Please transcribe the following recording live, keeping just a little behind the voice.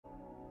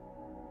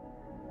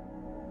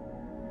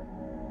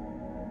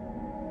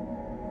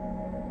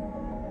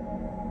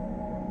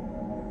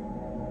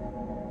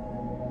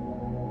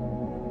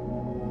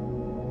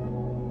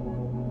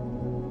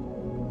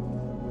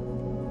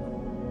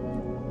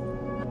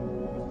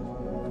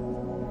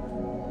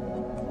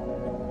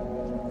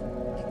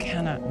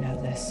cannot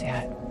know this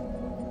yet,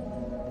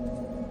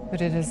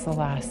 but it is the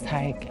last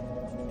hike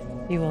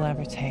you will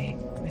ever take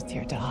with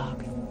your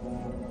dog.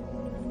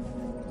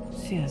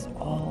 She is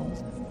old,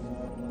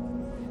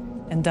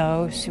 and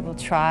though she will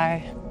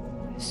try,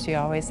 as she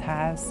always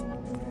has,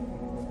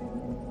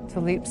 to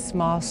leap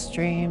small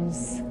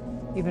streams,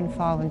 even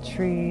fallen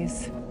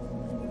trees,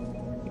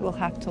 you will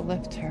have to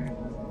lift her,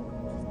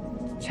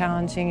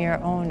 challenging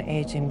your own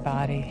aging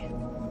body,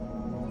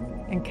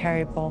 and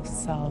carry both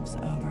selves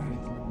over.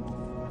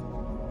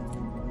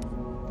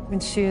 When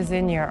she is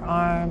in your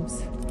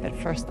arms, at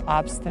first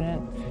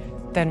obstinate,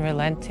 then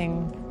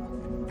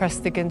relenting,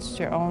 pressed against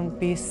your own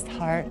beast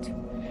heart,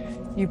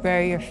 you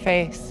bury your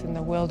face in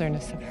the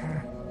wilderness of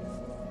her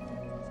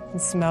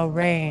and smell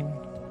rain,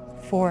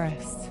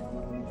 forest,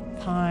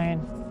 pine,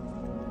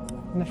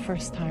 and the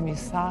first time you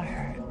saw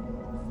her,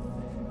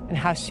 and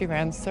how she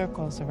ran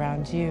circles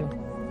around you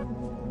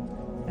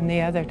and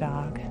the other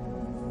dog,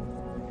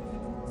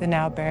 the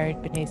now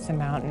buried beneath the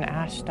mountain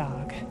ash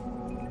dog,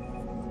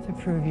 to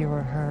prove you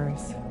were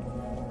hers.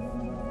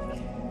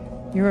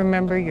 You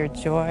remember your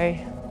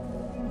joy,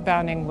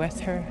 bounding with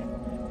her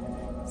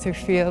through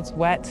fields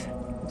wet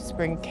with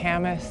spring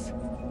camas,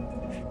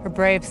 her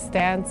brave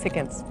stance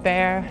against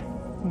bear,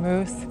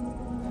 moose,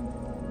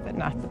 but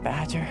not the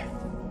badger.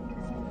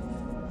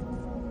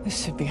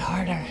 This should be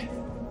harder,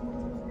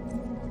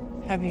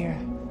 heavier.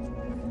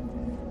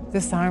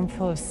 This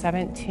armful of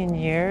 17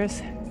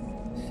 years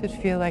should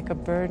feel like a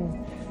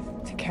burden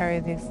to carry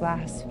these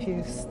last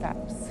few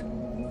steps.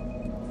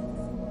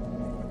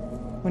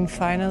 When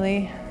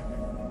finally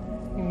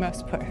you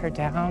must put her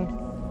down,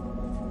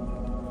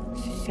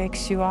 she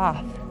shakes you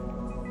off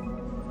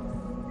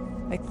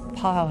like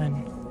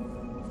pollen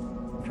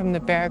from the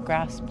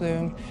beargrass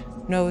bloom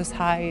nose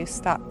high you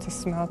stop to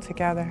smell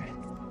together.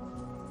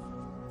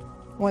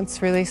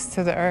 Once released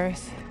to the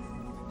earth,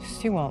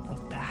 she won't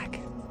look back.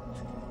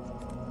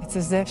 It's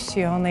as if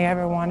she only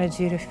ever wanted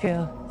you to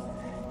feel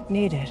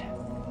needed,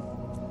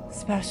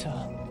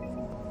 special.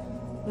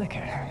 Look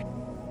at her,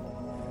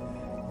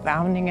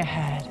 bounding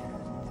ahead,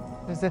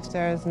 as if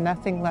there is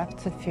nothing left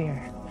to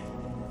fear,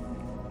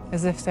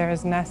 as if there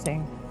is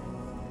nothing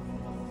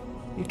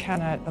you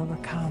cannot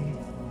overcome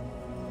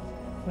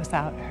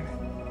without her.